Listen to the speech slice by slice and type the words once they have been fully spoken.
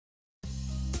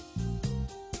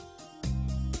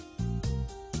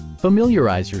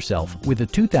Familiarize yourself with the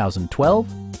 2012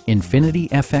 Infiniti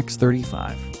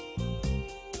FX35.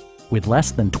 With less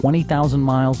than 20,000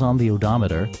 miles on the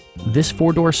odometer, this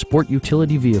four-door sport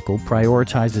utility vehicle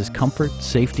prioritizes comfort,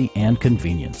 safety, and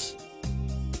convenience.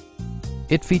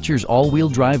 It features all-wheel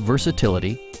drive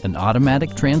versatility, an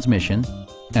automatic transmission,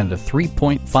 and a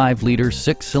 3.5-liter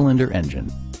six-cylinder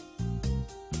engine.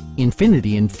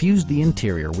 Infiniti infused the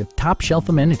interior with top-shelf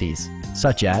amenities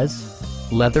such as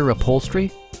leather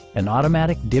upholstery, an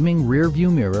automatic dimming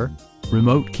rear-view mirror,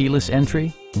 remote keyless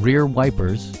entry, rear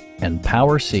wipers, and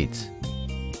power seats.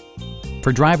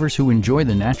 For drivers who enjoy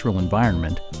the natural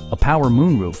environment, a power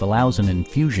moonroof allows an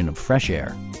infusion of fresh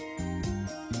air.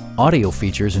 Audio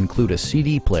features include a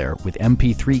CD player with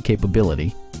MP3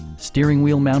 capability, steering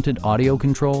wheel mounted audio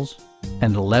controls,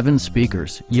 and 11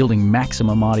 speakers yielding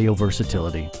maximum audio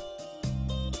versatility.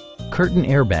 Curtain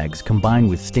airbags combine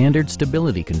with standard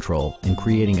stability control in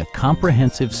creating a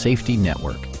comprehensive safety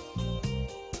network.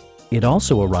 It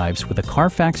also arrives with a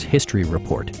Carfax history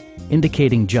report,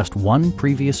 indicating just one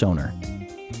previous owner.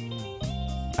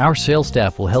 Our sales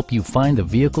staff will help you find the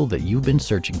vehicle that you've been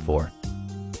searching for.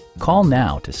 Call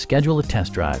now to schedule a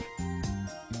test drive.